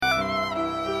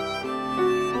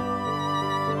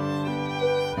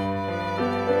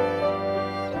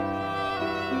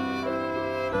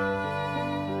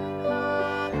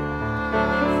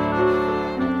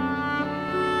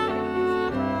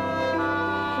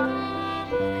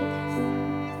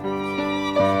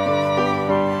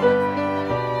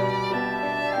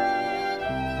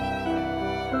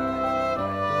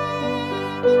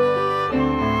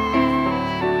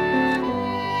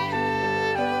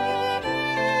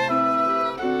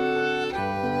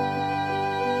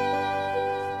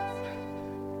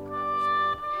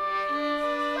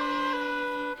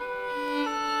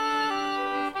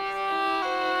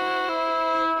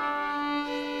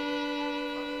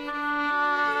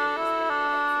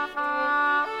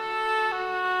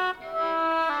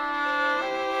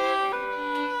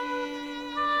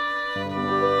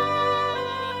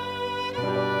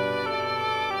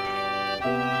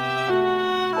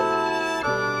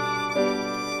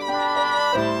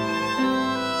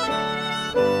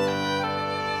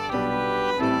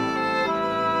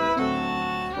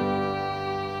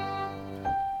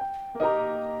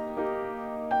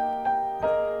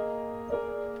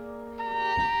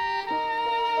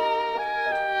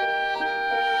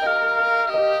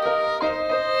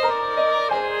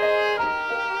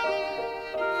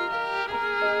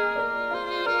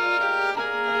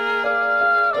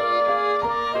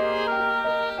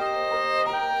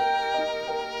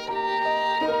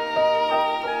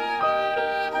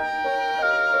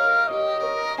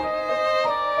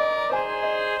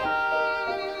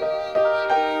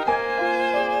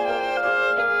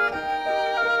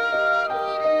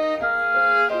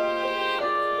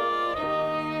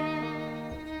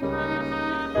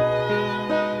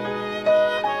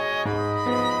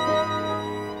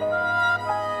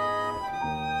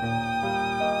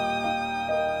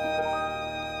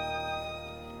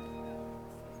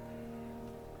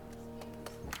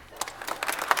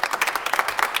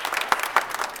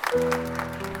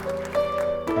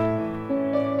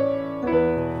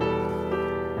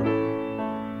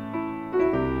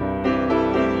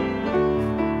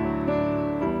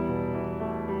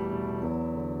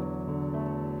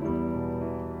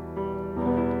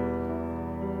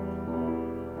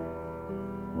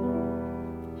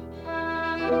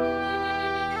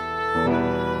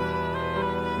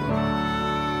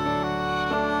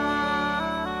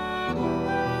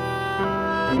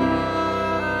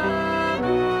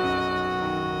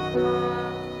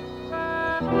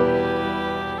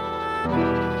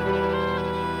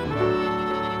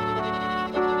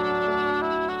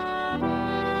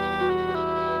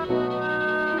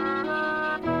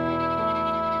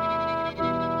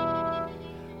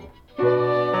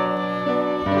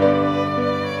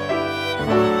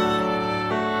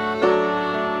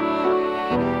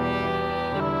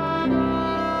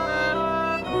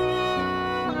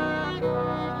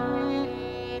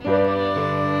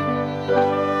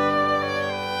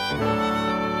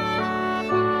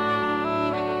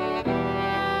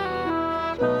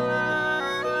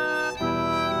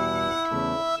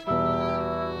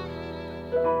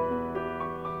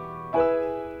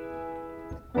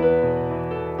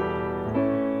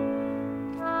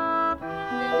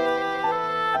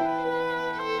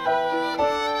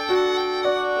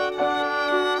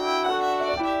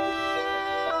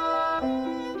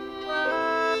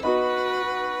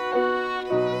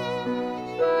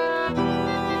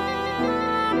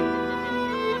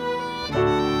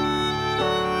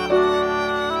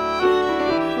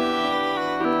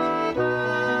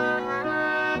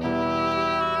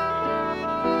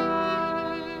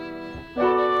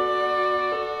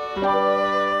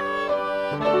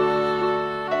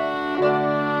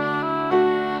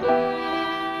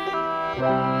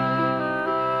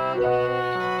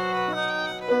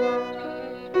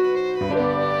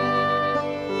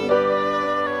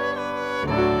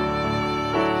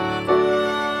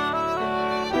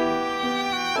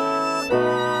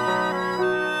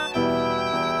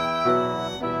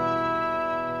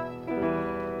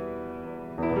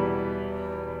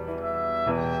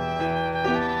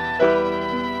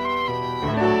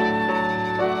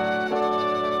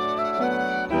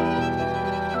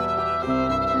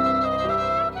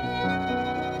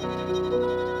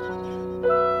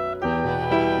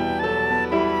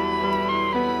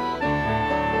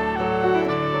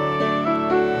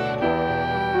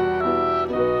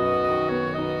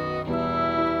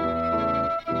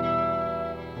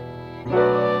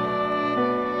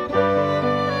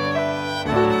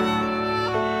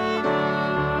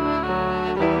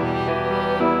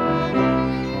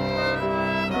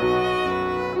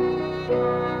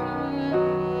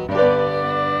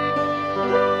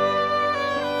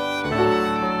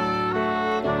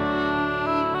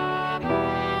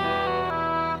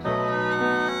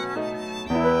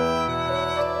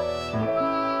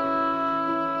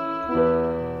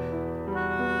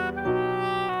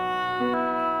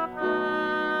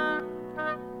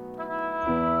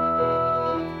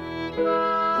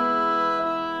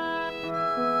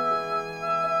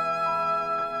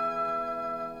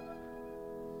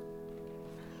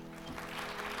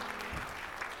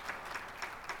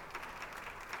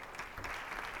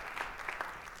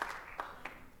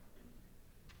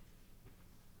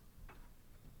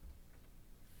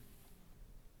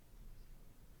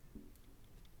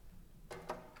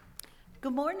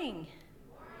Good morning.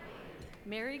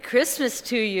 Merry Christmas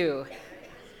to you.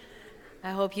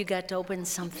 I hope you got to open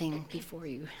something before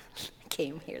you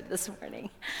came here this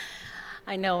morning.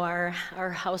 I know our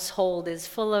household is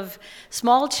full of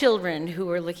small children who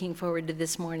are looking forward to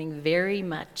this morning very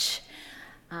much.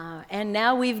 And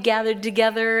now we've gathered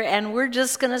together and we're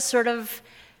just going to sort of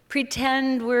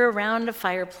pretend we're around a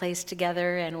fireplace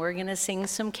together and we're going to sing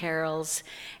some carols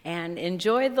and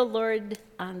enjoy the Lord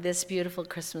on this beautiful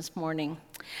Christmas morning.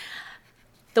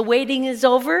 The waiting is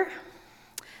over.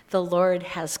 The Lord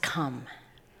has come.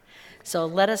 So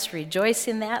let us rejoice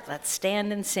in that. Let's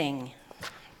stand and sing.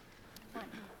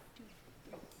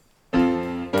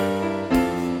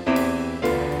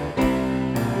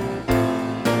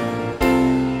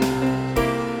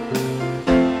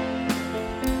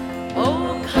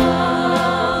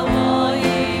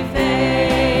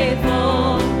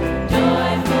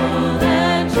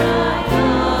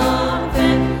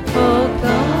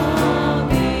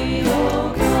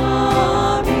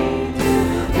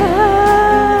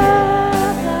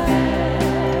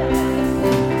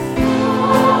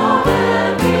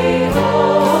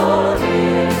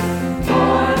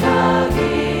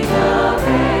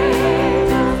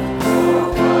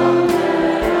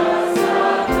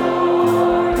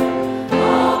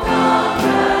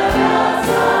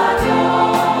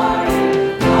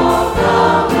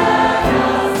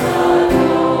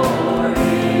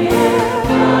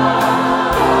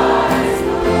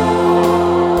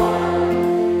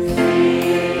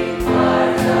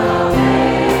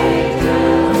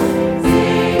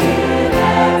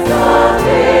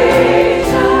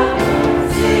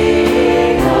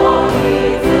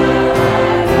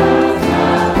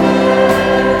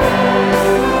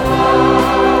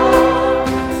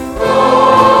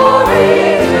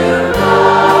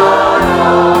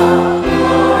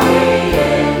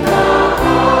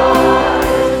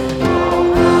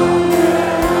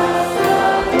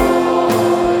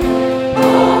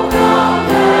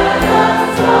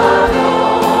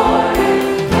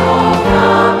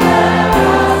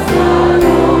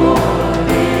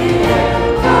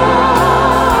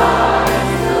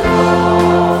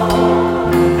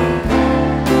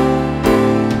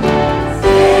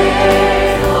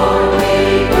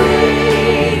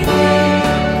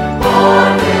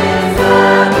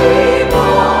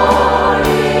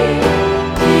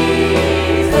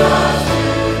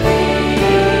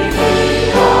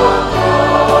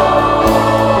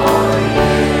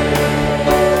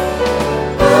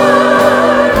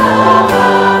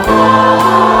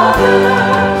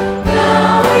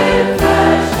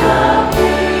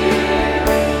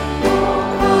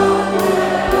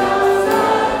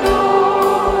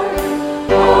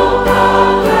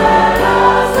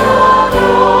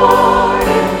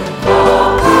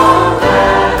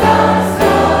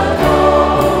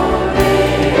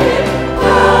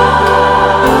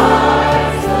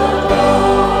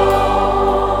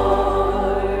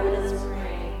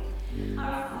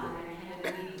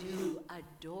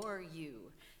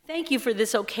 thank you for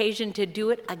this occasion to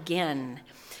do it again.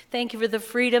 Thank you for the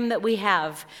freedom that we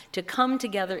have to come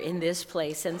together in this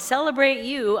place and celebrate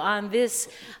you on this,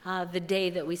 the day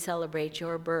that we celebrate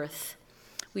your birth.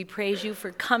 We praise you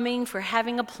for coming, for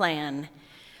having a plan,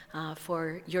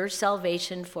 for your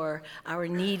salvation, for our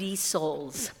needy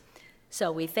souls. So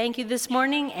we thank you this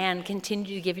morning and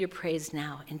continue to give you praise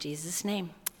now. In Jesus'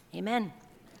 name, amen.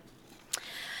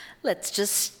 Let's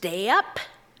just stay up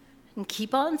and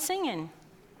keep on singing.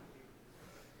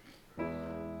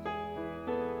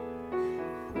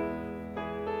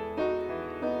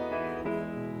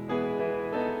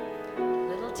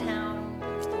 Little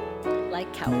town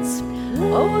like cows.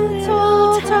 Oh,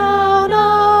 little town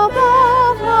of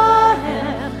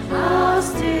Bethlehem, how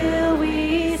still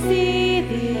we see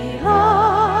thee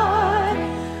lie.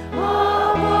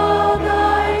 Above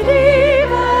thy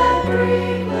deep and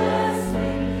dreamless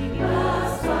sleep,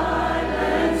 the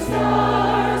silent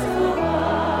stars go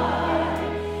by.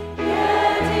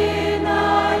 Yet in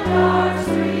thy dark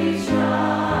streets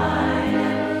shine,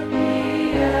 and the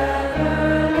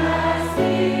everlasting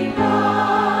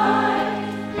light.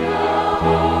 The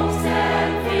hopes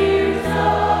and fears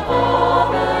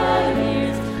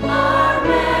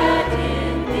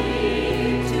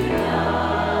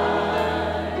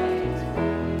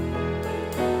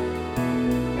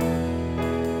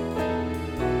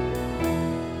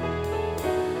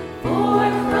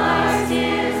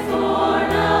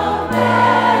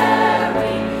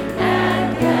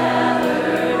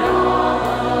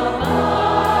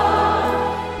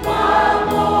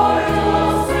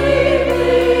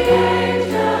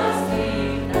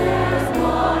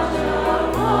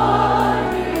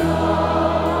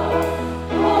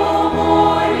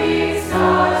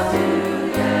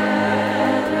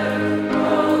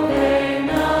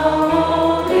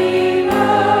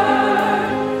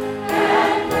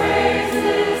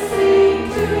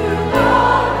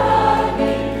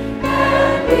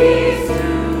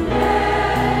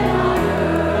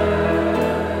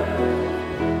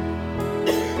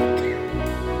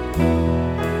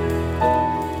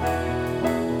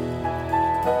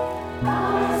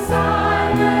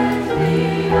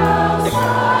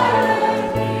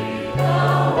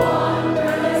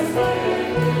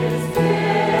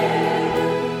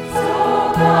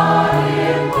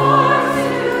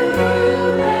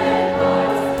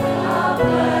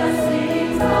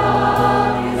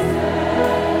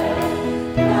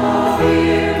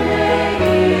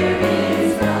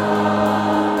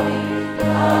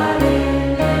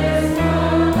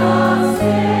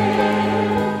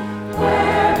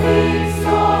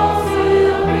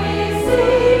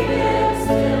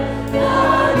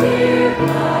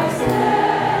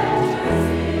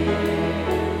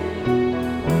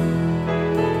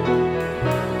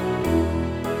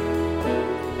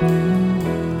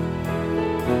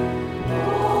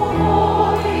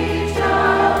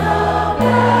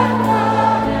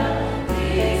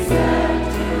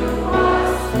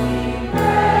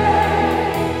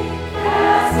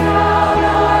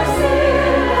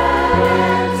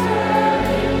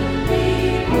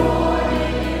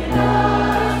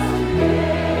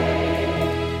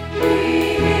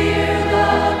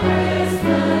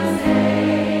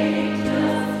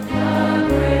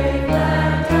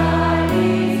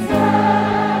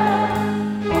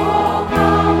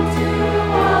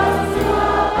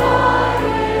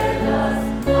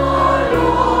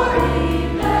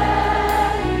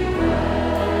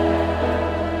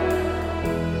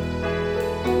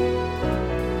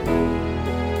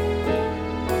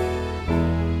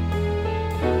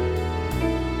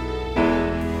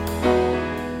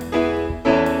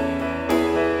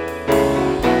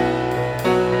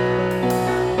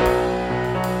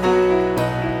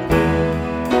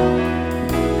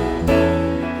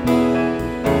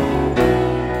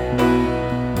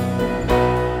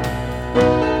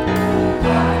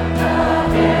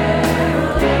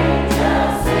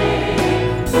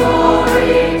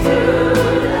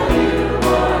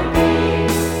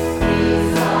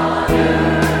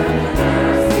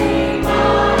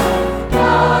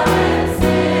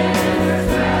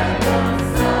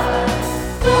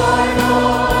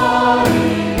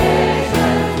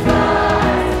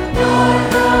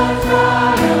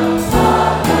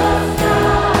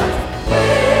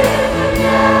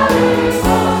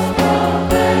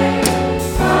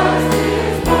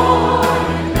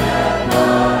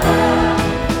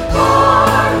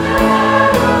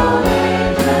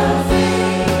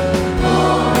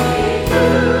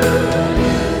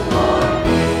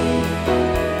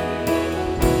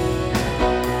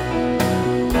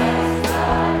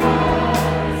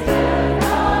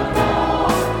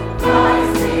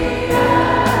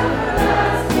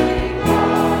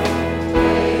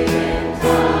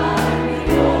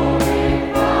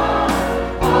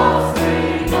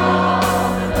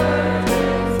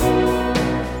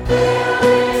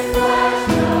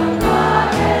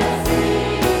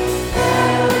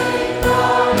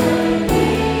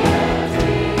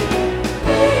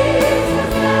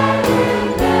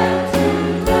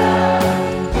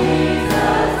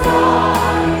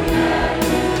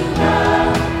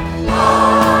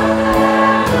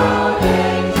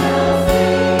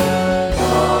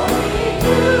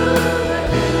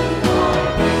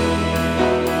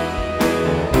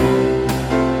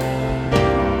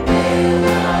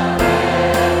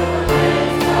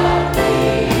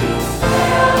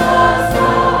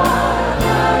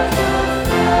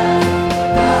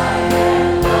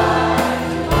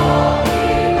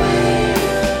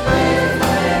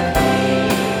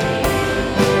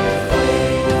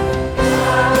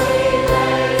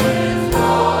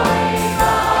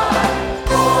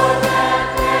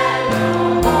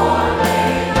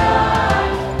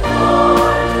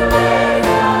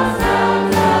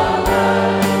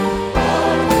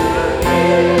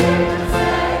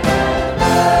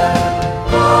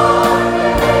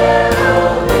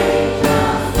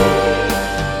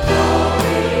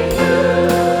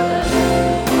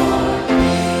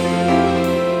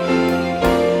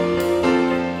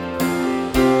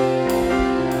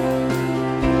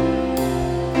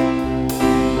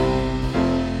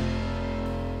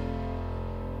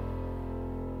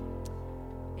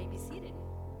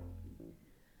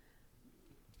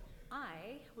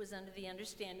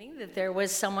understanding that there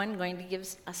was someone going to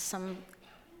give us some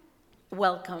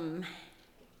welcome,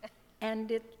 and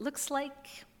it looks like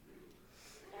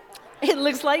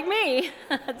me.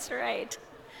 That's right.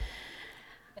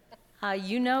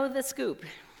 You know the scoop.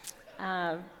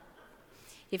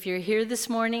 If you're here this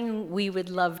morning, we would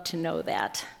love to know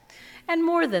that. And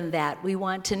more than that, we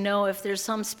want to know if there's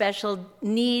some special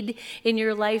need in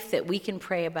your life that we can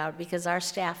pray about, because our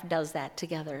staff does that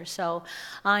together. So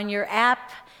on your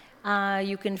app,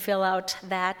 you can fill out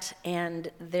that, and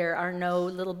there are no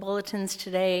little bulletins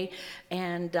today.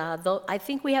 And I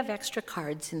think we have extra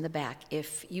cards in the back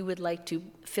if you would like to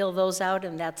fill those out,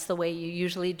 and that's the way you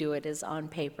usually do it, is on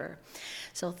paper.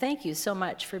 So thank you so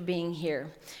much for being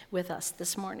here with us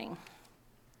this morning.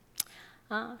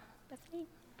 Bethany?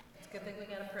 It's a good thing we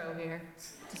got a pro here.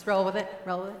 Just roll with it.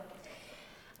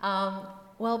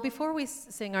 Well, before we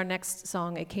sing our next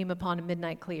song, It Came Upon a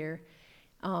Midnight Clear,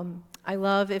 I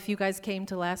love, if you guys came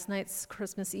to last night's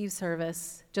Christmas Eve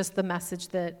service, just the message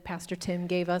that Pastor Tim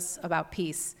gave us about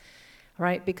peace,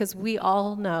 right? Because we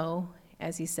all know,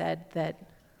 as he said, that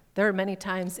there are many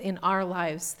times in our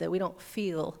lives that we don't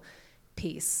feel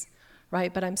peace,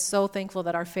 right? But I'm so thankful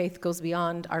that our faith goes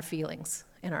beyond our feelings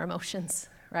and our emotions,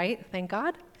 right? Thank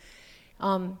God.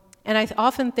 And I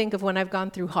often think of when I've gone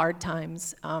through hard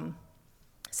times, 2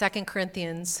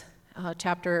 Corinthians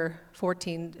chapter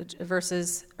 14,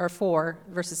 verses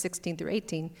 16 through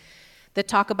 18, that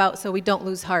talk about so we don't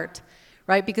lose heart,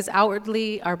 right? Because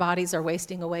outwardly our bodies are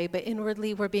wasting away, but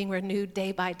inwardly we're being renewed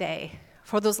day by day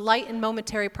for those light and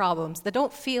momentary problems that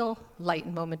don't feel light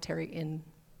and momentary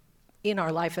in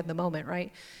our life at the moment,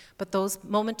 right? But those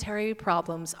momentary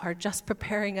problems are just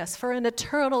preparing us for an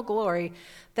eternal glory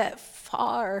that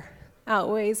far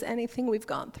outweighs anything we've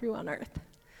gone through on earth.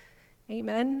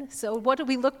 Amen. So what do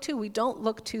we look to? We don't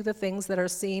look to the things that are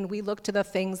seen. We look to the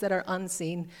things that are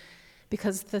unseen,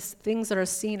 because the things that are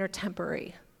seen are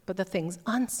temporary, but the things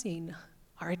unseen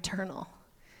are eternal.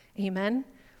 Amen.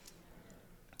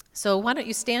 So why don't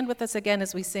you stand with us again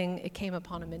as we sing It Came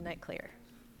Upon a Midnight Clear.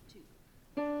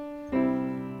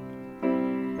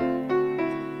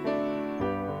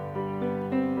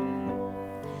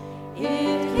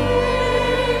 Their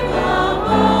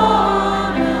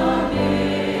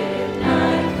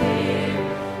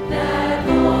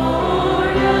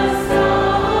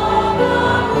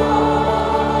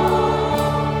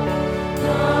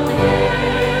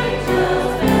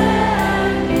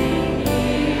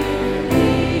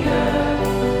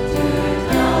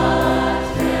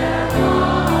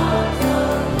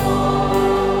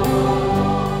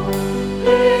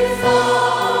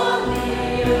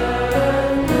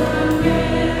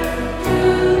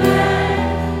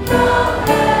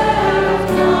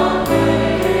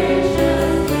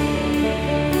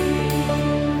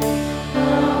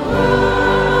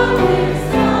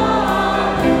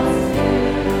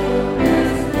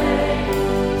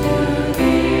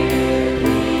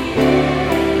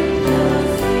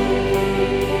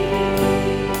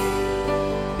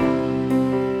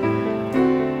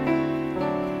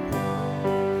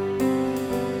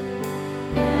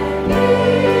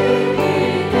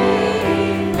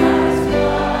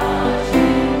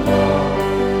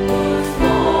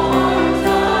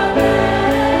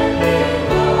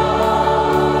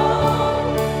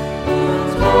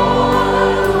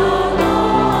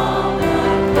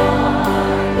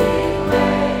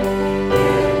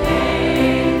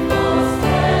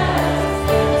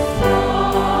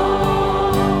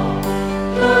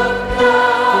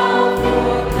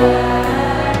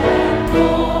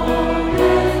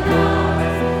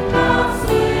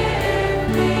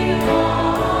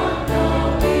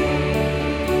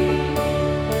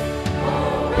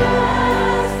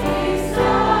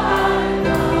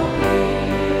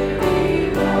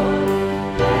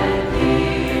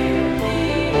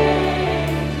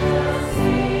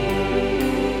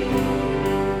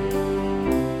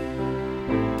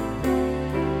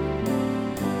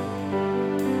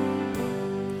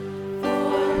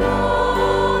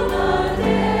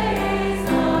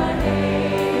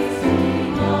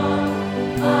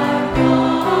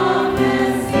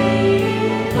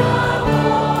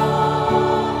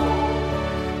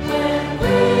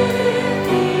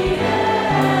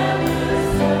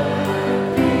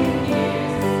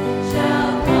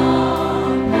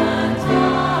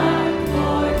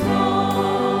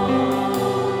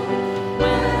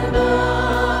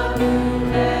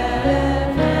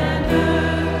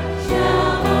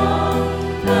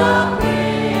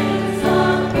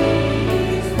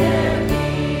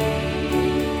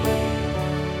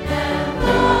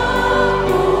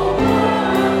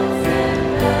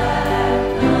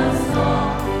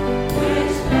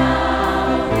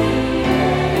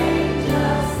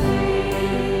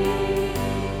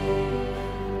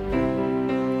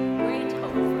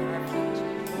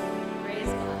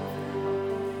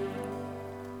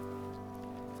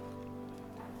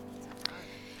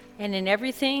And in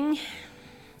everything,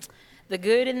 the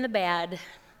good and the bad,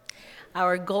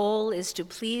 our goal is to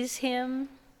please Him,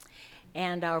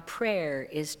 and our prayer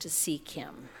is to seek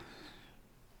Him.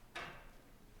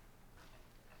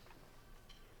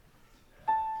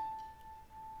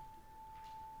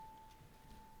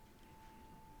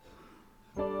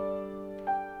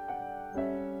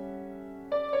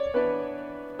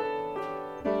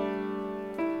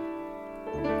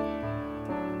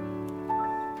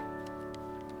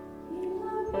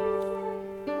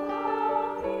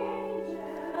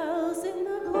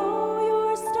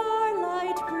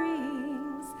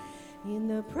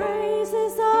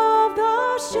 Praises of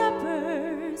the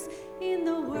shepherds, in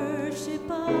the worship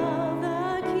of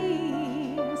the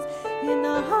kings, in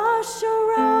the hush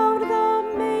around the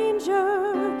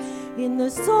manger, in the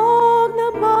song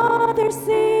the mother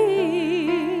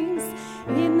sings,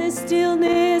 in the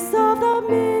stillness of the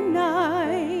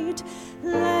midnight,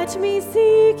 let me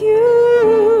seek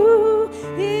you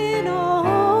in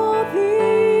all things.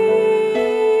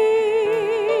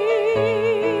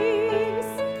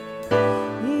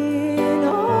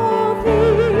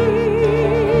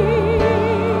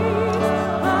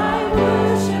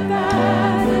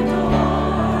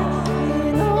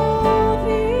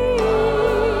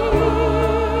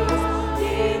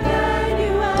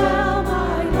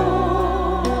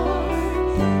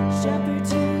 Shepherd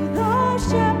to the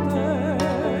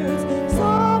shepherds,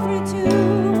 sovereign to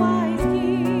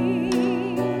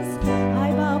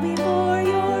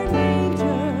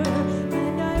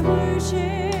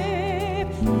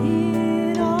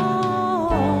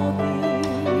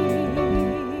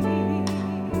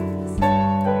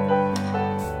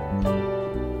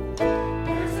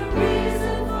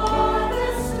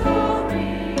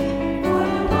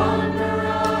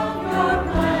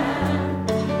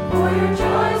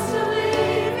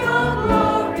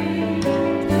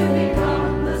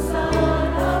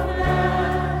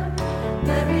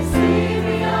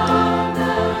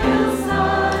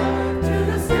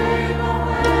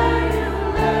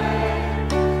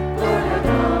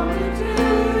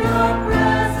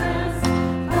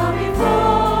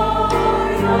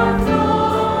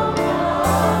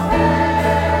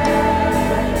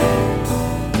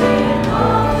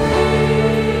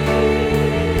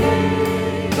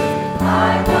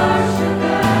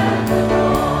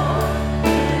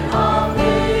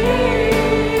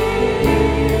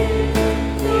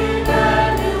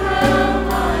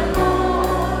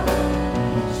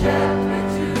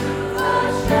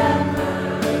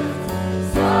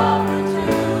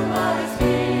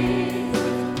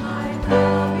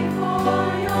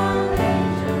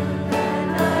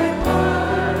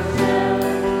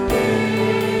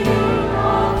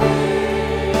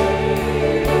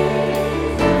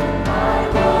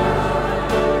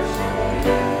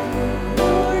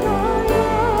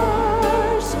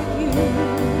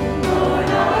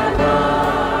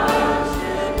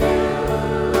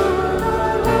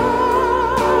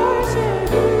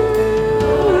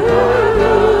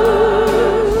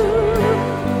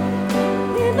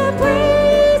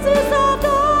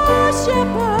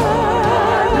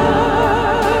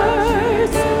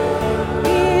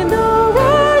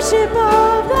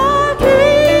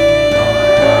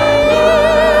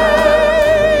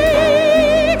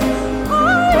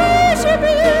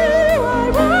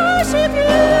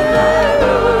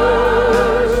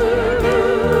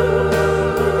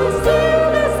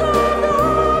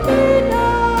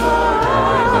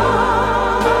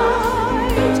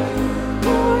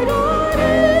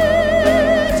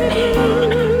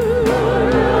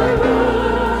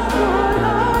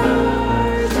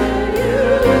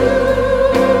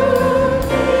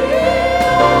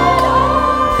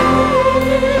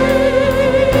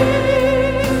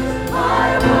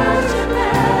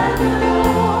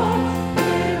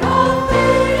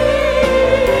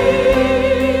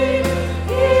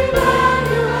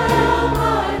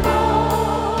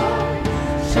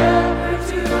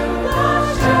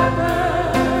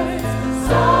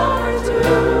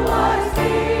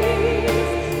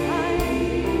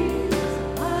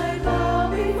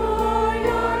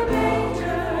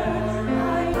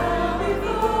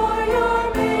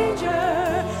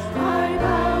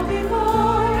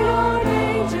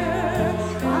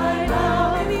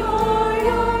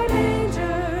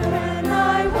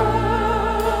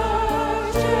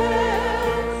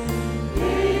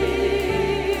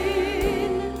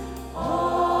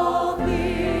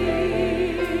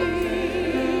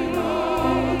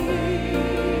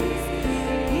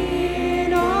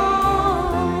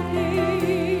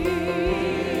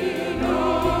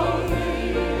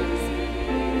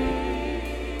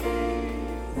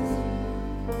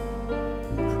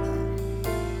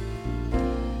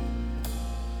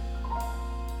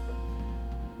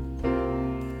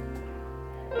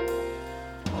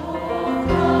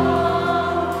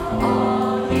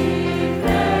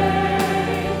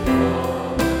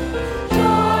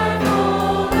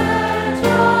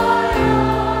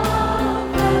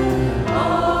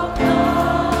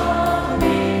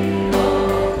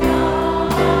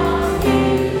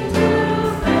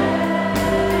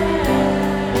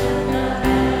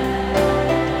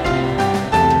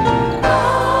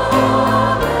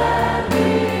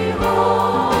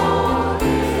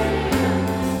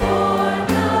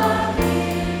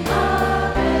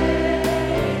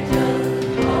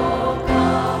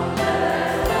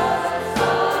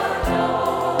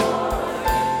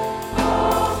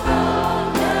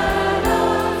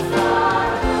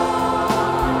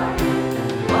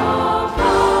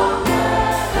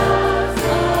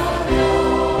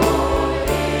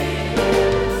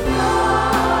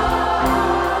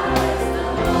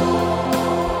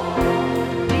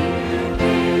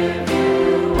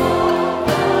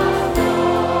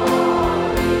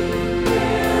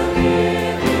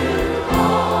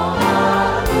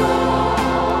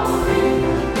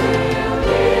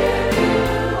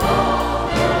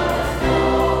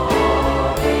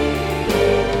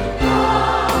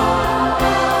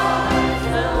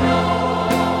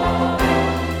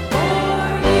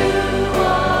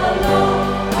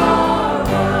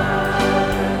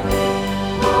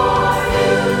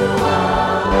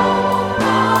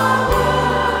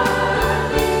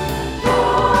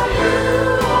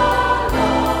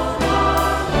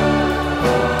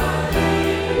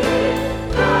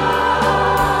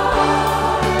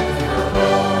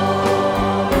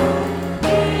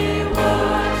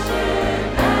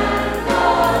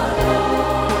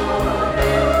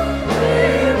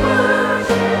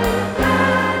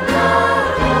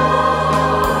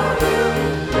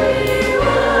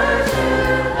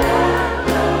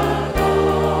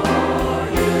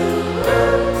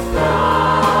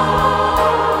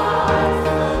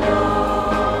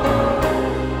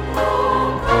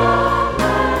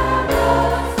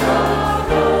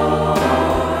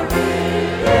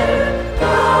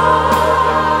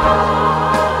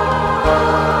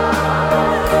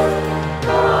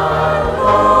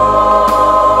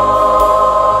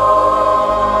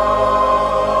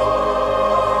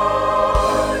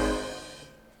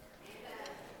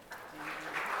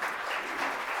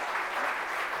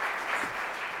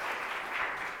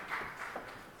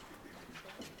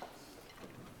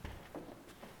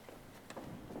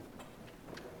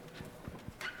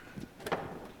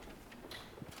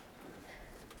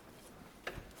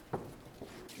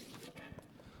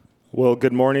Well,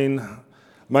 good morning.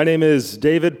 My name is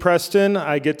David Preston.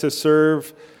 I get to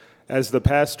serve as the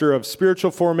pastor of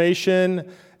spiritual formation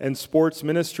and sports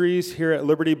ministries here at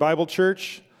Liberty Bible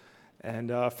Church. And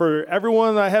for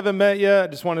everyone I haven't met yet, I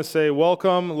just want to say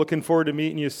welcome. Looking forward to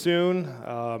meeting you soon.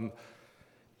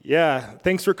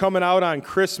 Thanks for coming out on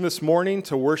Christmas morning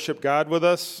to worship God with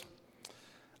us.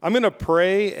 I'm going to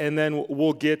pray, and then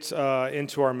we'll get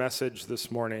into our message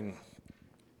this morning.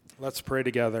 Let's pray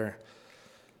together.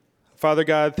 Father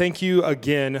God, thank you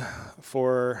again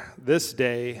for this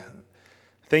day.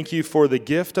 Thank you for the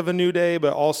gift of a new day,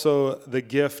 but also the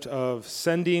gift of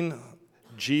sending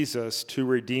Jesus to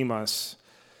redeem us.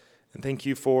 And thank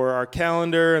you for our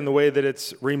calendar and the way that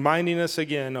it's reminding us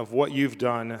again of what you've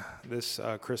done this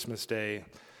Christmas day.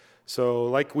 So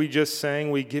like we just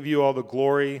sang, we give you all the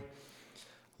glory,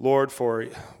 Lord, for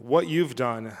what you've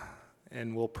done,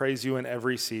 and we'll praise you in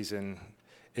every season.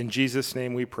 In Jesus'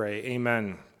 name we pray,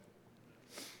 amen.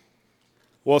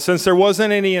 Well, since there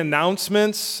wasn't any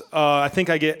announcements, I think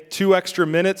I get 2 extra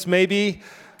minutes maybe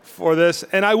for this.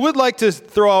 And I would like to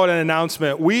throw out an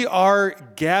announcement. We are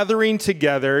gathering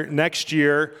together next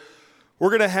year.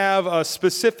 We're going to have a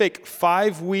specific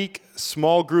 5-week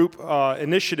small group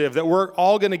initiative that we're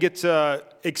all going to get to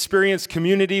experience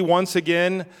community once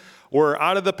again. We're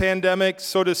out of the pandemic,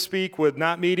 so to speak, with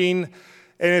not meeting.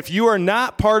 And if you are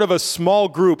not part of a small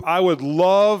group, I would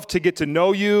love to get to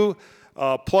know you.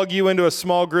 Plug you into a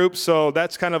small group. So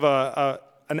that's kind of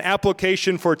an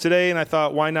application for today, and I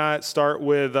thought, why not start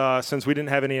with, since we didn't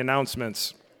have any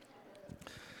announcements.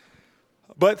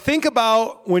 But think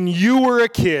about when you were a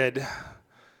kid,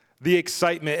 the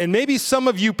excitement, and maybe some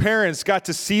of you parents got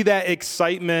to see that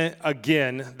excitement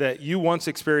again that you once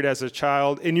experienced as a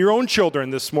child in your own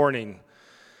children this morning.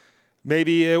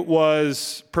 Maybe it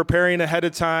was preparing ahead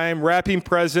of time, wrapping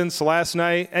presents last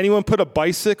night. Anyone put a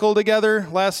bicycle together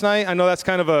last night? I know that's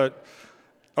kind of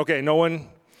okay, no one.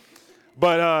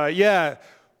 But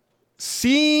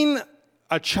seeing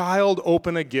a child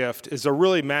open a gift is a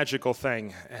really magical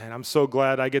thing. And I'm so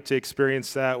glad I get to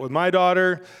experience that with my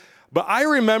daughter. But I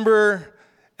remember,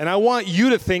 and I want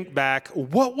you to think back,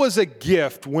 what was a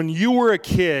gift when you were a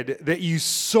kid that you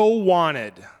so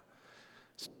wanted?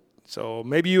 So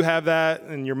maybe you have that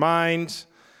in your mind.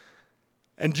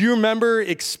 And do you remember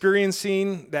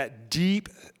experiencing that deep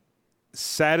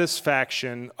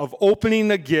satisfaction of opening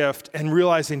a gift and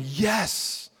realizing,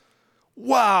 yes,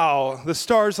 wow, the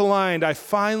stars aligned. I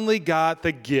finally got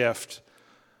the gift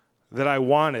that I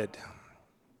wanted.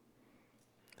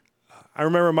 I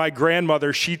remember my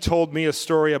grandmother, she told me a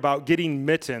story about getting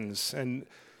mittens. And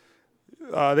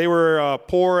they were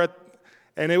poor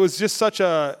and it was just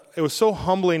it was so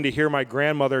humbling to hear my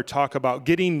grandmother talk about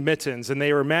getting mittens, and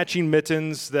they were matching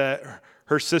mittens that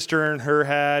her sister and her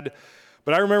had.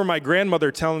 But I remember my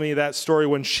grandmother telling me that story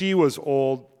when she was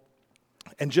old,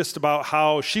 and just about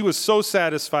how she was so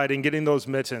satisfied in getting those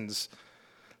mittens.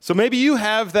 So maybe you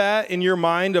have that in your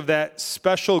mind of that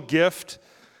special gift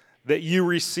that you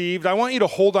received. I want you to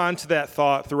hold on to that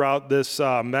thought throughout this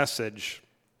message.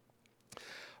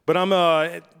 But I'm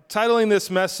titling this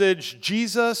message,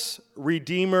 Jesus,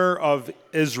 Redeemer of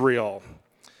Israel.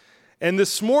 And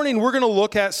this morning, we're going to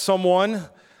look at someone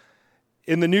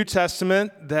in the New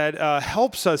Testament that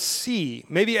helps us see,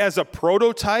 maybe as a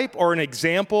prototype or an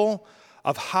example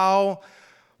of how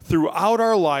throughout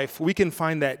our life we can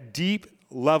find that deep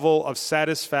level of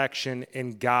satisfaction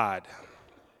in God.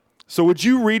 So would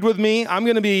you read with me? I'm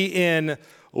going to be in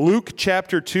Luke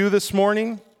chapter 2 this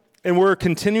morning, and we're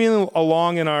continuing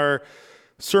along in our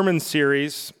sermon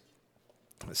series,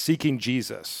 Seeking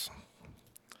Jesus.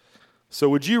 So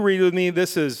would you read with me?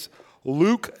 This is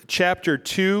Luke chapter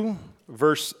 2,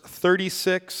 verse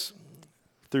 36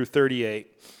 through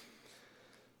 38.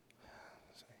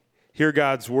 Hear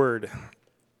God's word.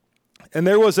 And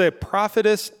there was a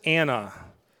prophetess Anna,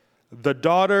 the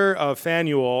daughter of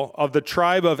Phanuel of the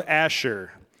tribe of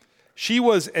Asher. She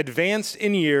was advanced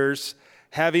in years,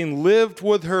 having lived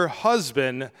with her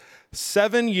husband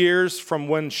 7 years from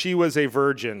when she was a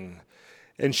virgin,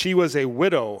 and she was a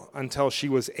widow until she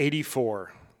was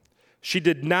 84. She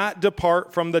did not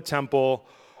depart from the temple,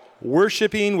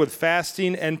 worshiping with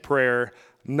fasting and prayer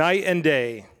night and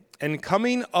day. And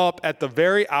coming up at the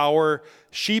very hour,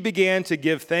 she began to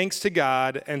give thanks to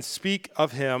God and speak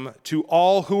of him to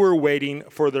all who were waiting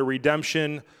for the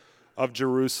redemption of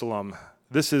Jerusalem.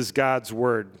 This is God's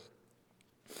word.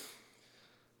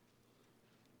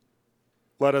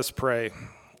 Let us pray.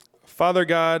 Father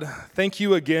God, thank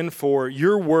you again for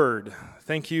your word.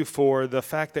 Thank you for the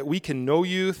fact that we can know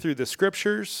you through the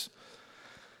scriptures.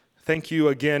 Thank you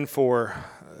again for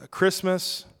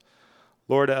Christmas.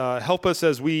 Lord, help us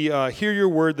as we hear your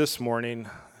word this morning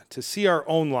to see our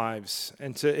own lives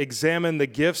and to examine the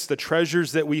gifts, the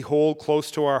treasures that we hold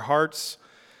close to our hearts,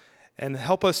 and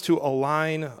help us to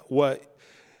align what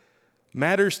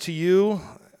matters to you,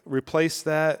 replace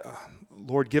that.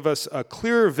 Lord, give us a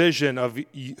clearer vision of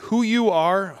who you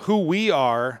are, who we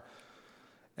are,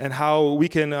 and how we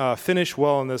can finish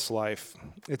well in this life.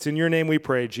 It's in your name we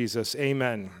pray, Jesus.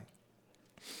 Amen.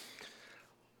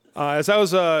 As I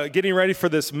was getting ready for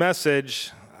this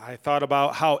message, I thought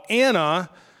about how Anna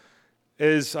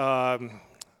is someone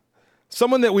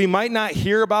that we might not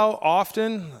hear about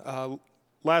often.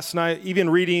 Last night, even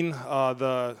reading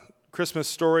the Christmas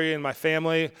story in my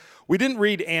family, we didn't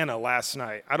read Anna last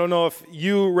night. I don't know if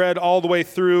you read all the way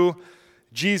through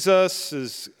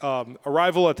Jesus'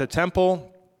 arrival at the temple,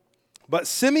 but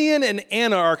Simeon and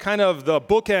Anna are kind of the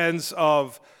bookends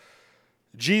of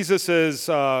Jesus'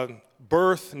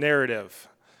 birth narrative.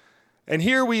 And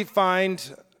here we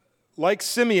find, like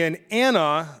Simeon,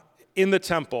 Anna in the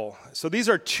temple. So these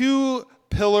are two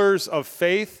pillars of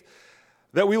faith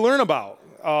that we learn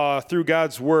about through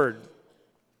God's word.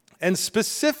 And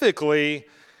specifically,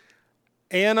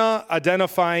 Anna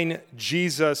identifying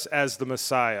Jesus as the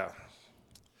Messiah.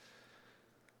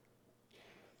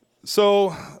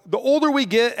 So the older we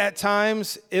get at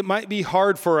times, it might be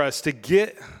hard for us to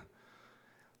get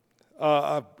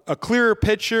a clearer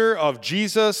picture of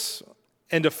Jesus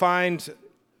and to find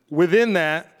within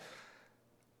that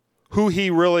who he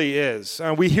really is.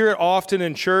 We hear it often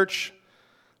in church,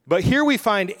 but here we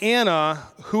find Anna,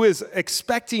 who is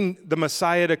expecting the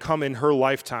Messiah to come in her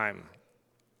lifetime.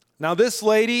 Now, this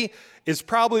lady is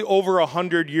probably over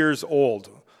 100 years old,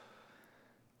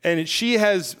 and she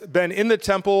has been in the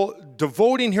temple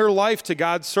devoting her life to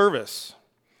God's service.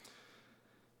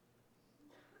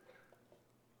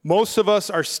 Most of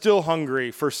us are still hungry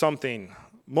for something.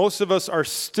 Most of us are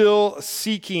still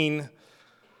seeking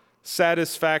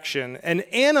satisfaction. And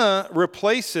Anna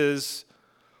replaces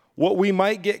what we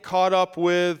might get caught up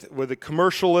with the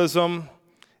commercialism,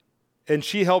 and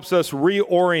she helps us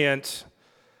reorient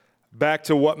back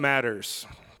to what matters.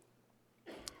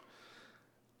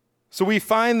 So we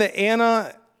find that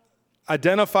Anna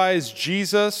identifies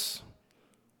Jesus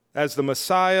as the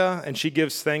Messiah, and she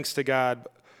gives thanks to God.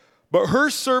 But her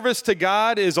service to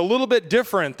God is a little bit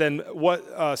different than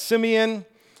what Simeon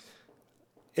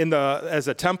as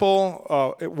a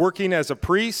temple, working as a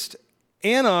priest.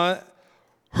 Anna,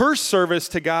 her service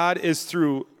to God is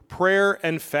through prayer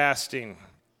and fasting.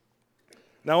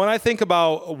 Now, when I think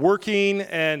about working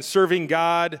and serving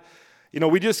God,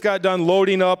 we just got done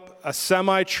loading up a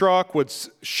semi-truck with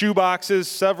shoe boxes,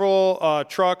 several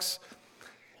trucks.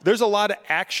 There's a lot of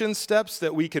action steps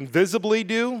that we can visibly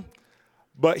do.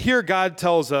 But here God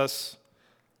tells us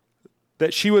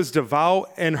that she was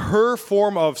devout, and her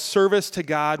form of service to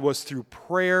God was through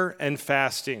prayer and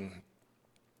fasting.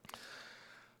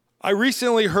 I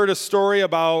recently heard a story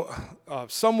about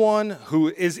someone who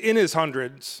is in his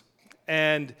hundreds,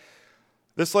 and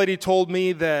this lady told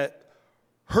me that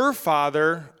her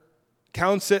father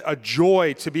counts it a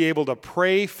joy to be able to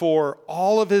pray for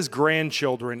all of his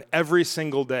grandchildren every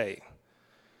single day.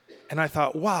 And I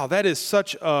thought, wow, that is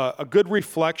such a good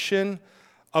reflection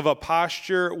of a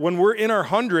posture when we're in our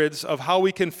hundreds of how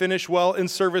we can finish well in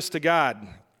service to God.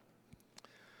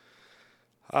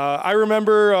 I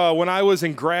remember when I was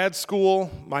in grad school,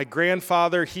 my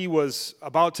grandfather, he was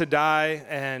about to die,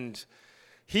 and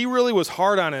he really was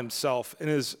hard on himself in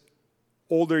his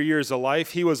older years of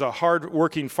life. He was a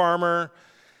hard-working farmer,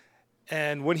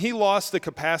 and when he lost the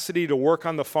capacity to work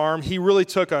on the farm, he really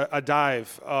took a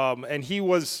dive, and he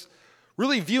was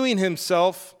really viewing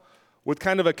himself with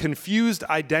kind of a confused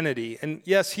identity. And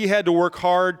yes, he had to work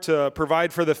hard to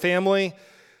provide for the family,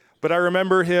 but I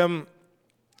remember him,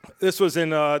 this was in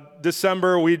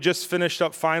December, we just finished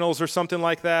up finals or something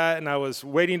like that, and I was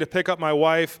waiting to pick up my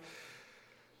wife,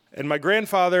 and my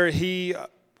grandfather, he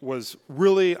was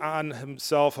really on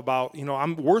himself about,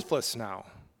 I'm worthless now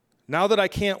that I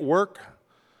can't work.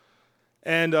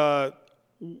 And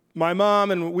my mom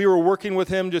and we were working with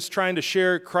him, just trying to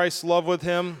share Christ's love with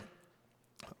him.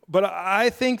 But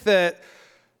I think that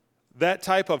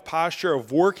type of posture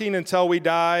of working until we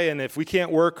die, and if we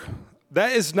can't work,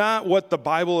 that is not what the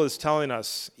Bible is telling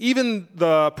us. Even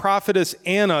the prophetess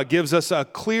Anna gives us a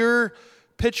clear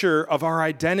picture of our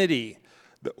identity,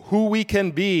 who we can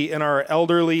be in our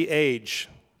elderly age.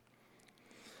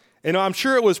 I'm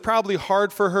sure it was probably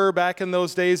hard for her back in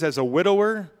those days as a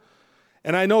widower.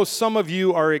 And I know some of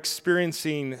you are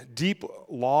experiencing deep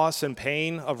loss and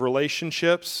pain of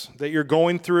relationships that you're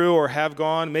going through or have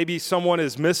gone. Maybe someone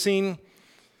is missing.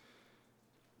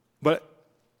 But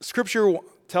Scripture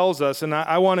tells us, and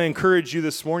I want to encourage you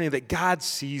this morning, that God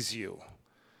sees you.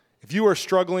 If you are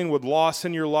struggling with loss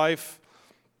in your life,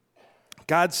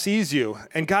 God sees you,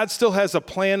 and God still has a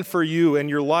plan for you and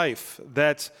your life.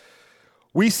 That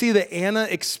we see that Anna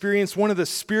experienced one of the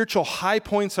spiritual high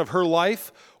points of her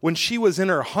life when she was in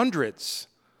her hundreds.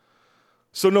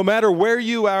 So no matter where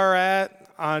you are at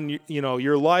on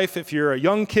your life, if you're a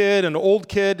young kid, an old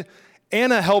kid,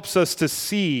 Anna helps us to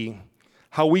see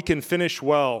how we can finish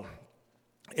well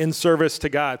in service to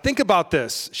God. Think about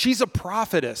this. She's a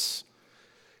prophetess.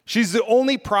 She's the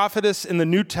only prophetess in the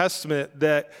New Testament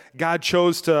that God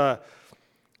chose to,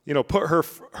 put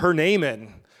her name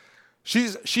in.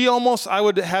 She almost, I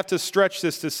would have to stretch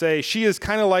this to say, she is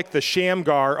kind of like the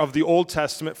Shamgar of the Old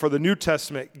Testament for the New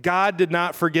Testament. God did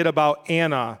not forget about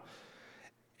Anna,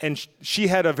 and she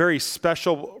had a very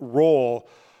special role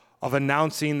of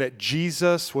announcing that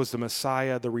Jesus was the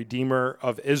Messiah, the Redeemer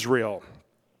of Israel.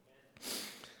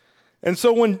 And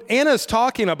so when Anna's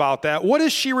talking about that, what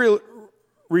is she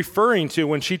referring to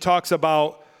when she talks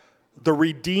about the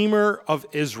Redeemer of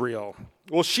Israel?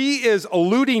 Well, she is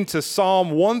alluding to Psalm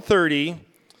 130,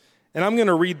 and I'm going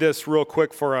to read this real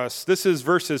quick for us. This is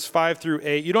verses 5 through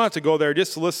 8. You don't have to go there,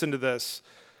 just listen to this.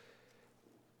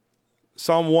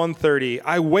 Psalm 130,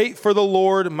 I wait for the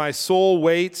Lord, my soul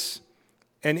waits,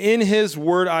 and in his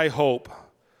word I hope.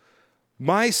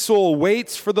 My soul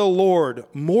waits for the Lord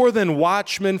more than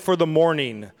watchmen for the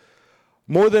morning.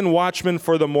 More than watchmen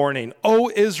for the morning.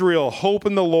 O Israel, hope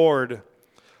in the Lord.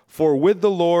 For with the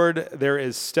Lord there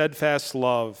is steadfast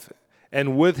love,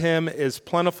 and with him is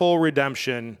plentiful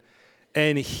redemption,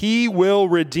 and he will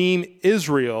redeem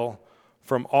Israel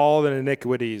from all the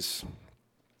iniquities.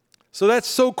 So that's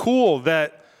so cool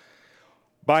that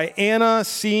by Anna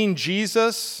seeing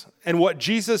Jesus and what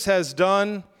Jesus has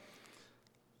done,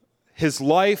 his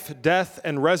life, death,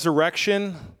 and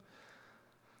resurrection,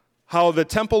 how the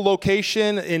temple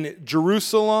location in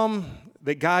Jerusalem,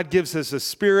 that God gives us a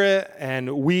spirit and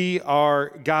we are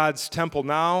God's temple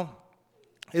now,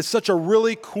 is such a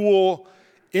really cool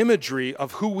imagery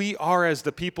of who we are as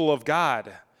the people of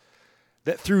God.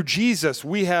 That through Jesus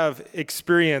we have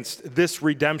experienced this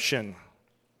redemption.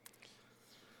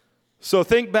 So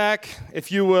think back,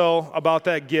 if you will, about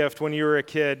that gift when you were a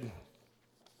kid.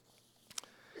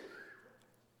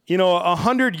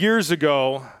 100 years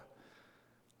ago,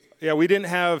 we didn't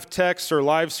have text or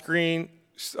live streaming.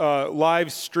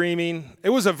 It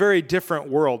was a very different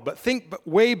world. But think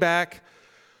way back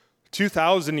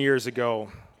 2,000 years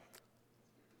ago.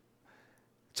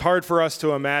 It's hard for us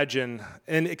to imagine,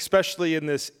 and especially in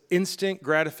this instant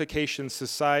gratification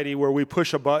society where we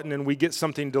push a button and we get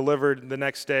something delivered the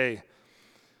next day.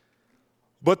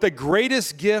 But the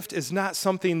greatest gift is not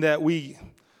something that we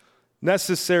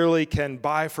necessarily can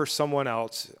buy for someone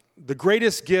else. The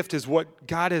greatest gift is what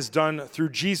God has done through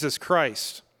Jesus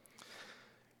Christ.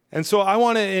 And so I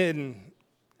want to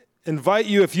invite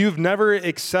you, if you've never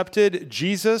accepted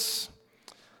Jesus,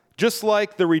 just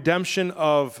like the redemption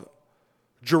of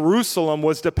Jerusalem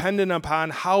was dependent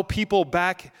upon how people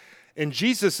back in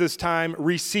Jesus' time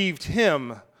received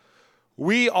him,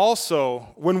 we also,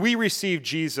 when we receive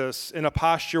Jesus in a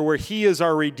posture where he is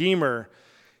our Redeemer,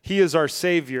 he is our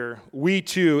Savior, we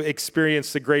too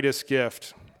experience the greatest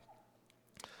gift.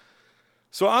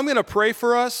 So I'm going to pray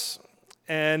for us,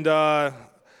 and I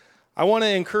want to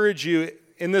encourage you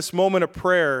in this moment of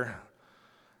prayer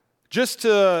just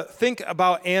to think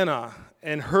about Anna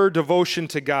and her devotion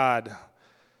to God.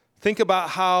 Think about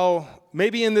how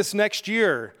maybe in this next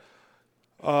year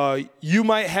you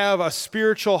might have a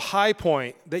spiritual high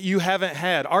point that you haven't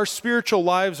had. Our spiritual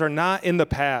lives are not in the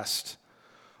past.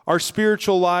 Our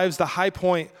spiritual lives, the high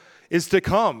point is to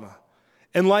come.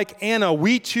 And like Anna,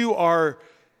 we too are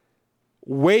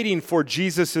waiting for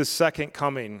Jesus' second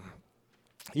coming.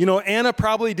 Anna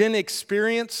probably didn't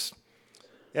experience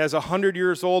as 100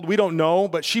 years old. We don't know,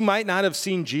 but she might not have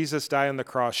seen Jesus die on the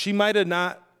cross. She might have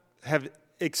not have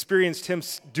experienced him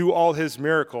do all his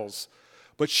miracles,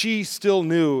 but she still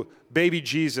knew baby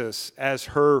Jesus as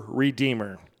her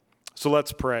Redeemer. So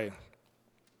let's pray.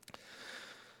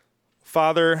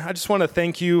 Father, I just want to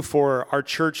thank you for our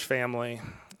church family.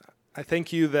 I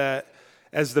thank you that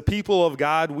as the people of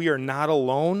God, we are not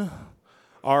alone.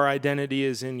 Our identity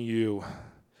is in you.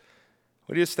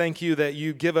 We just thank you that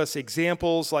you give us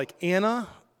examples like Anna,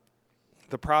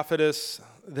 the prophetess,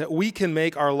 that we can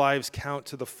make our lives count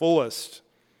to the fullest.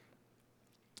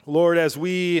 Lord, as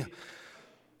we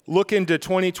look into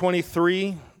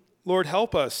 2023, Lord,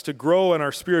 help us to grow in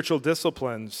our spiritual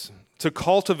disciplines, to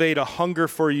cultivate a hunger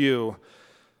for you.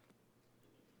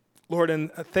 Lord,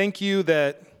 and thank you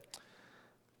that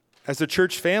as a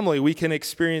church family, we can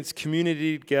experience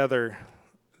community together,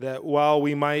 that while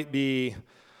we might be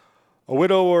a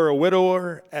widow or a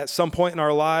widower at some point in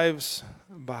our lives,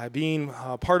 by being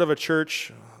part of a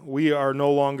church, we are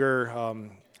no longer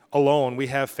alone. We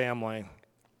have family.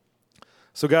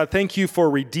 So God, thank you for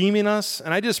redeeming us.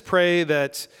 And I just pray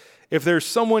that if there's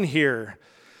someone here,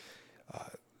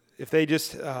 if they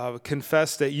just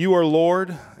confess that you are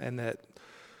Lord and that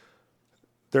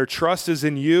their trust is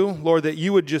in you, Lord, that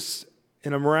you would just,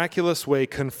 in a miraculous way,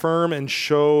 confirm and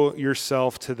show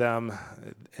yourself to them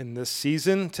in this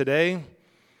season today.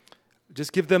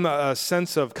 Just give them a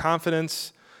sense of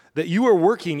confidence that you are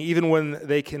working even when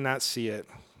they cannot see it.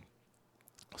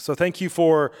 So thank you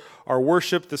for our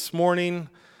worship this morning.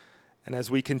 And as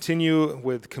we continue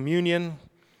with communion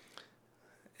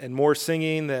and more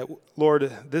singing, that,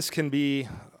 Lord, this can be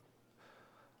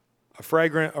a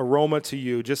fragrant aroma to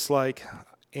you, just like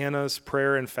Anna's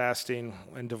prayer and fasting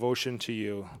and devotion to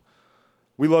you.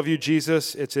 We love you,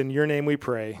 Jesus. It's in your name we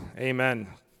pray. Amen.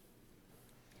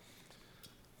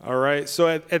 All right, so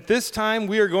at this time,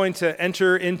 we are going to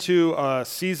enter into a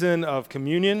season of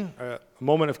communion, a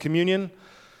moment of communion.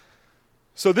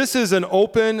 So this is an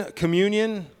open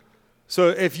communion. So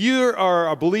if you are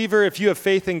a believer, if you have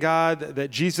faith in God, that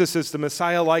Jesus is the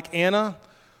Messiah like Anna,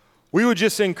 we would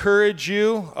just encourage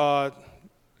you to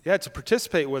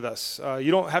participate with us.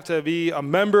 You don't have to be a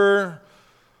member,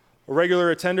 a regular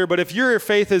attender, but if your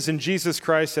faith is in Jesus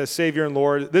Christ as Savior and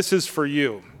Lord, this is for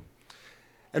you.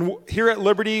 And here at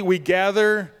Liberty, we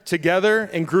gather together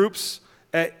in groups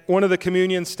at one of the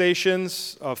communion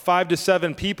stations of 5 to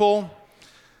 7 people,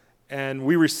 and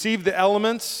we receive the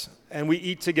elements and we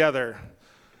eat together.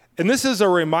 And this is a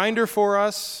reminder for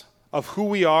us of who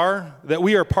we are, that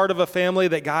we are part of a family,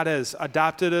 that God has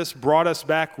adopted us, brought us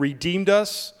back, redeemed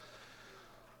us.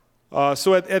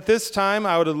 So at this time,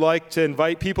 I would like to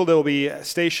invite people that will be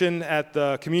stationed at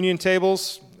the communion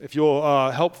tables. If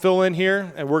you'll help fill in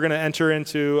here, and we're going to enter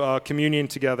into communion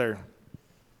together.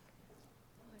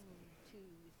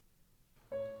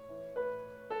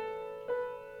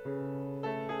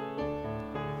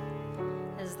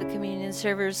 As the communion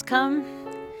servers come,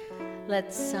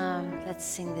 let's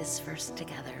sing this verse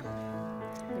together.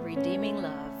 The redeeming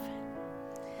love.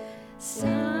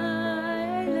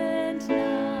 Silent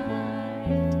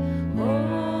night,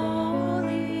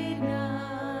 holy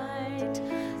night,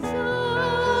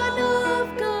 Son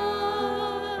of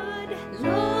God,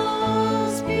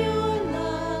 love's pure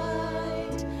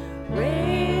light,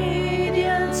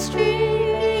 radiant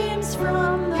streams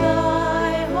from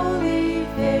thy holy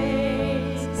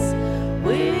face,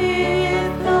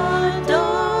 with the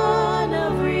dawn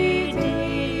of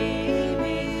redeeming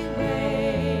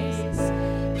grace.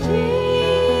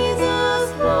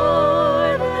 Jesus,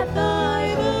 Lord, at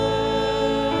thy birth.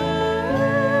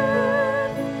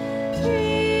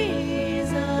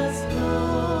 Jesus,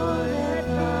 Lord, at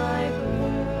thy birth.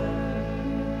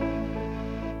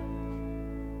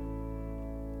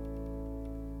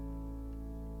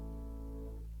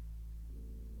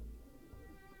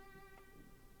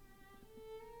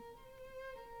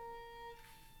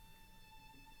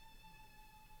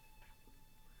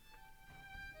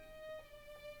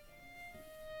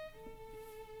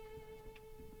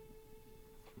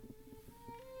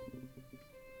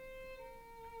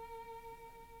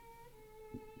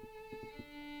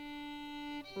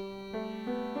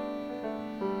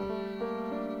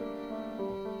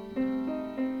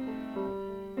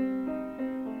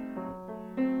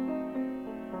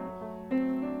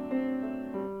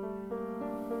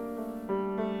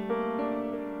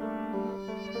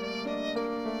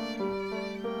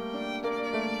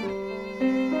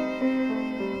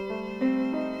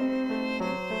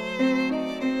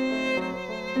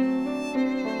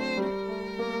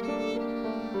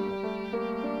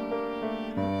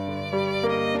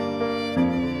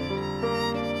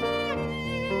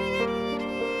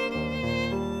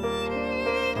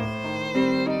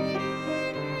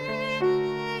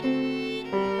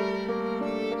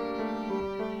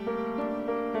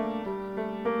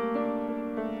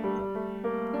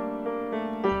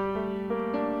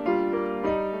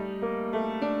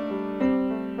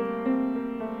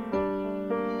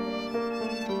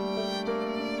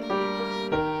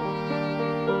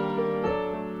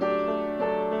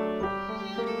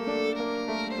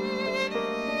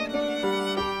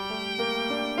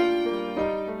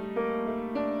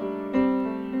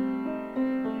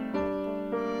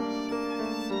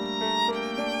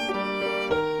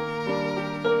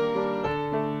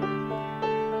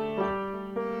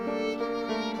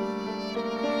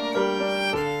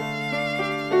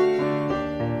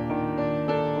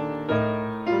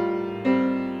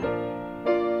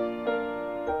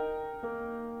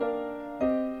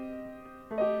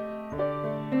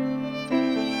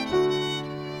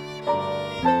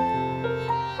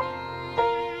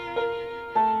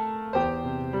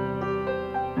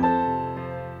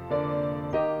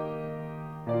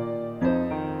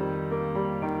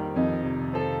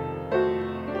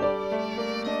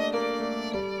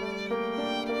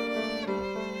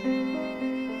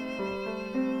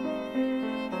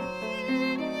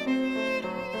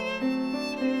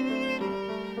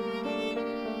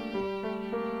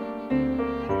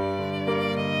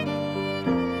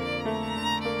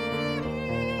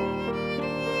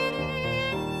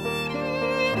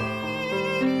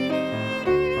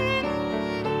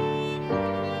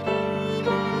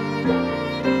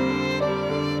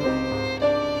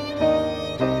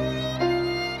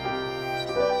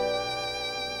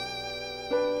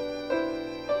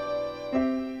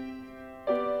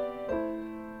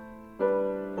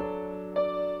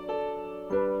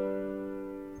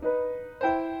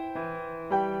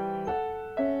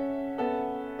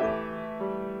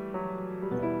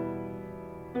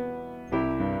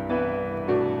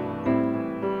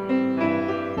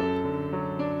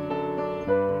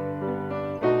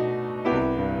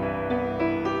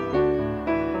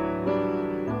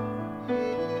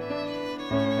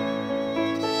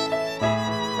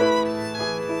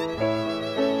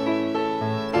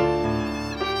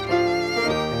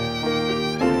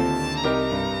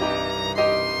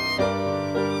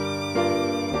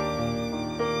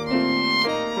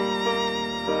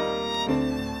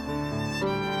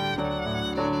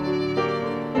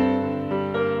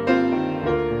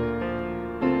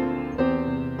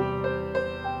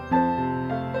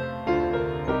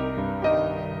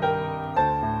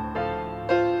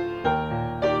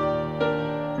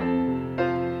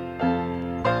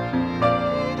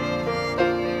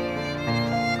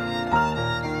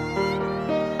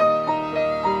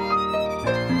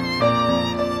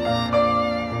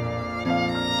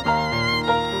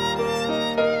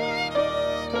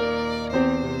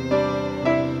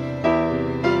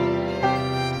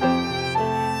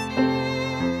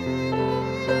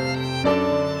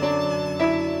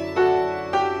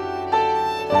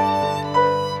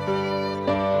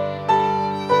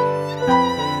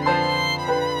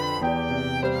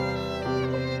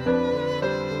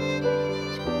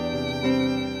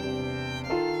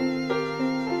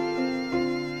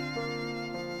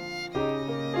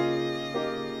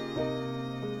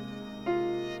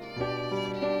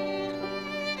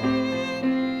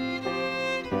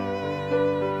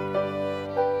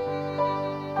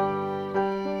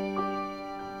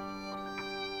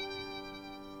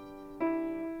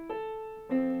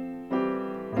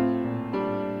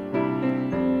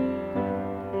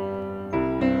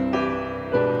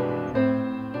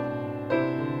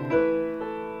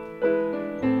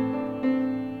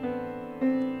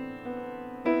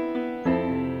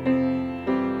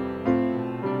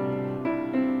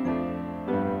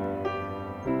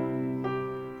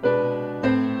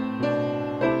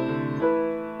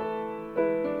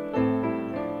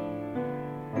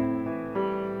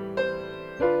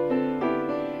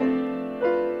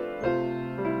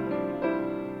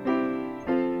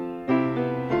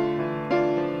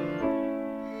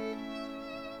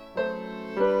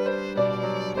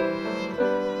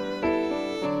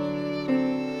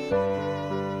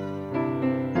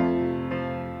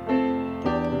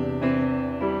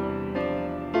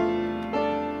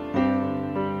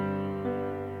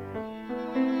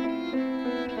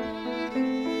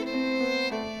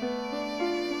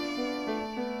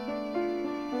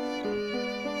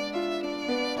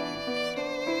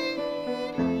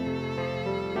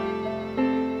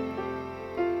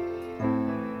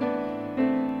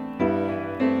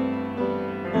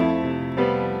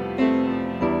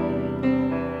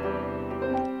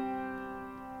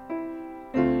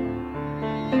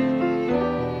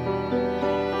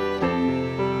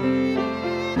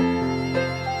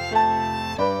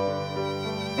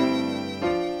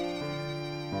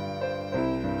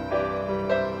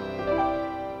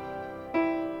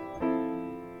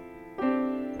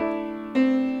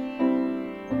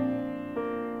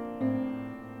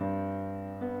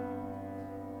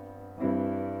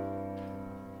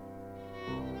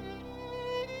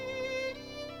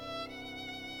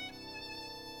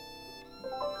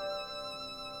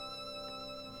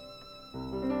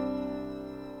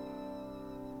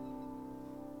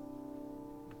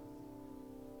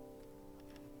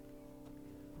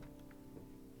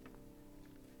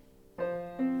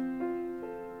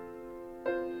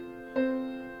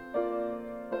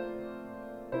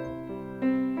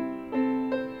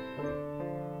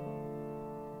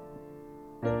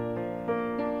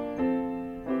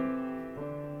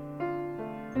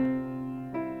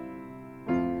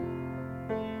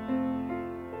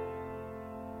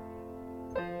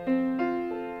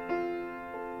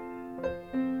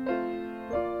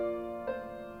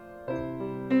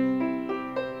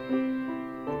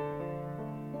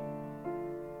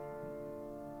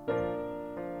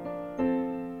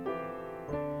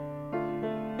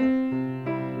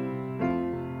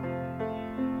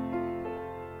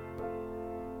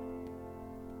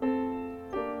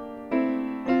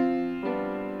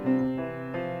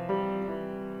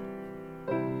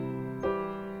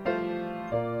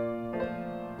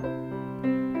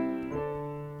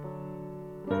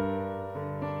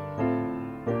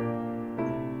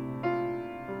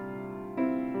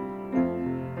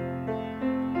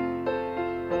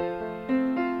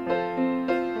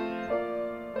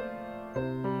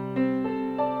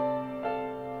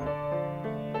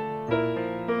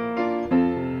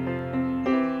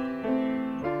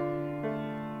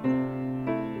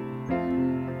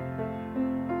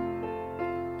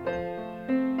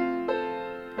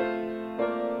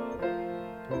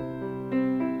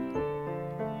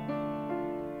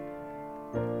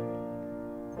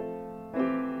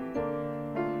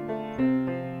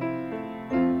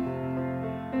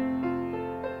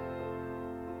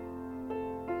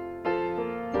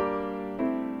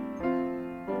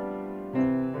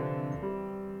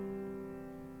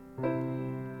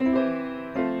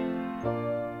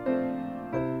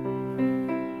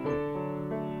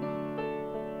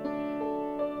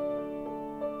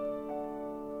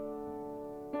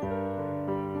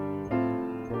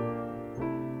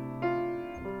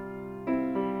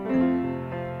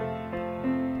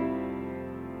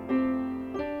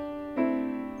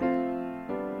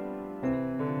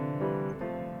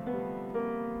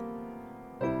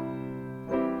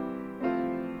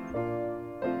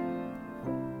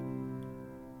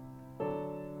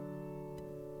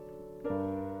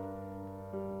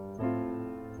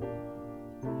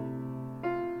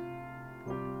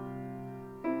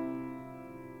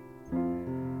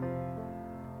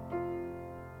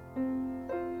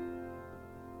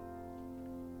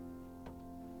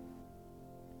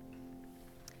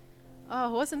 Oh,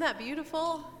 wasn't that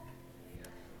beautiful?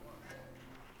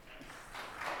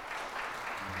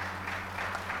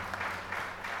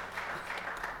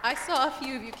 I saw a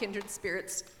few of you kindred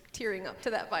spirits tearing up to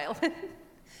that violin.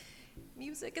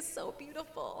 Music is so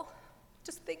beautiful.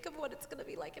 Just think of what it's going to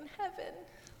be like in heaven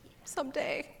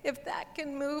someday, if that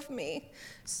can move me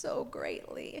so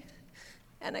greatly.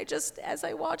 And as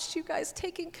I watched you guys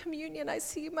taking communion, I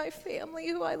see my family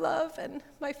who I love and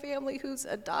my family who's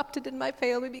adopted in my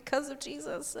family because of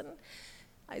Jesus. And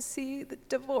I see the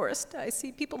divorced, I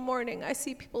see people mourning, I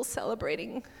see people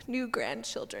celebrating new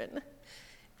grandchildren.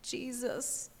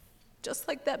 Jesus, just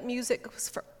like that music was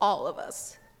for all of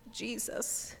us,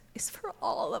 Jesus is for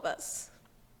all of us.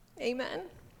 Amen.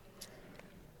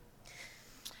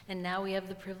 And now we have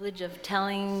the privilege of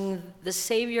telling the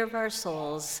Savior of our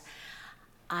souls,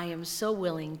 I am so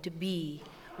willing to be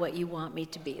what you want me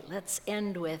to be. Let's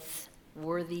end with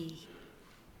worthy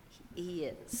he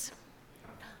is.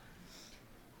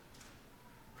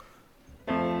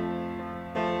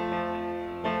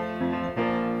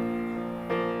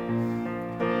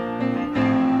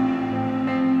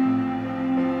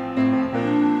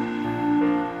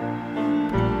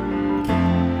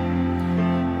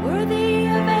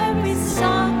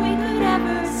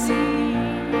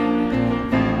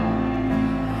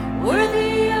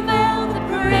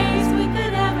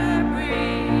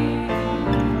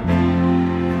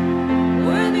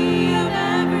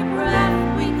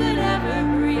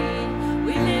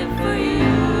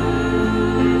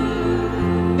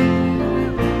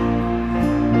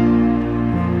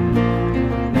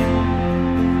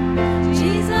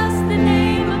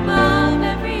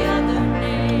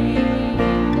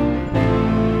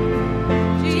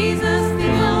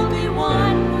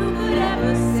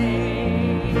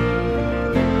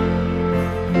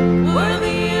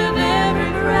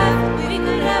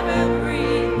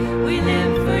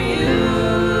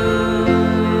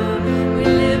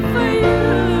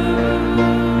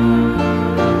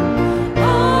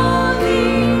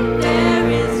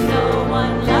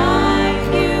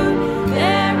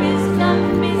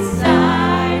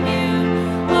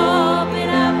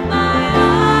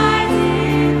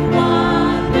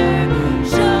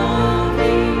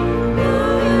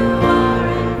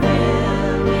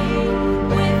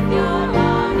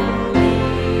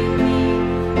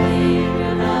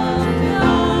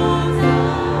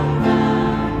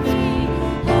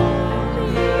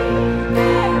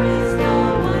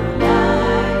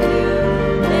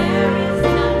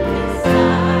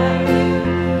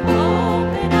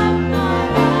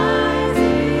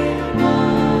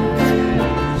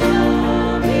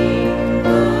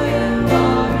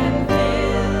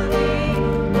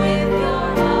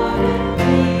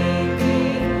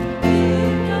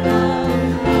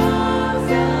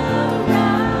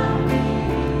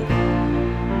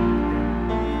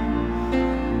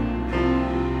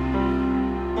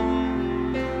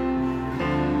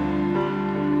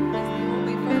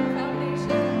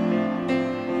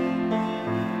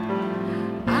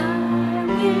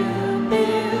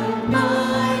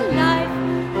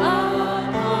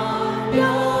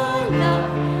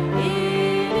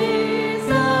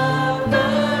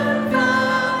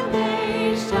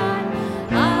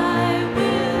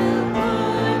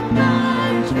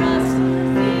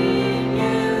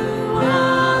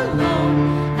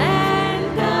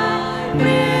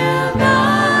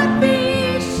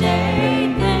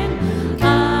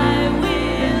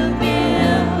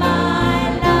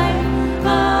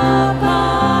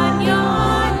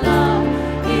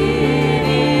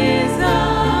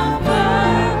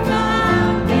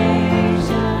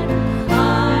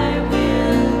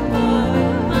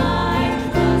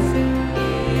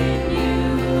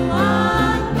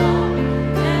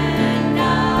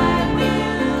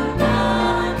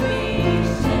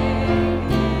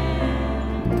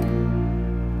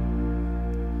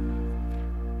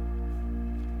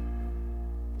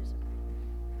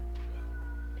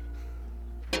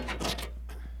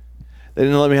 They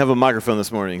didn't let me have a microphone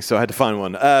this morning, so I had to find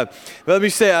one. But let me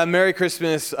say, Merry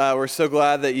Christmas. We're so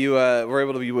glad that you were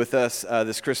able to be with us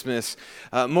this Christmas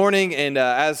morning. And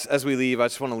as we leave, I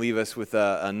just want to leave us with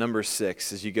a number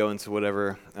 6 as you go into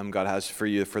whatever God has for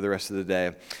you for the rest of the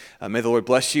day. May the Lord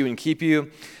bless you and keep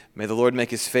you. May the Lord make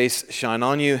his face shine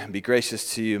on you and be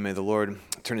gracious to you. May the Lord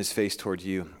turn his face toward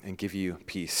you and give you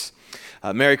peace.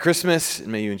 Merry Christmas,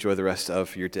 and may you enjoy the rest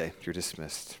of your day. You're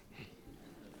dismissed.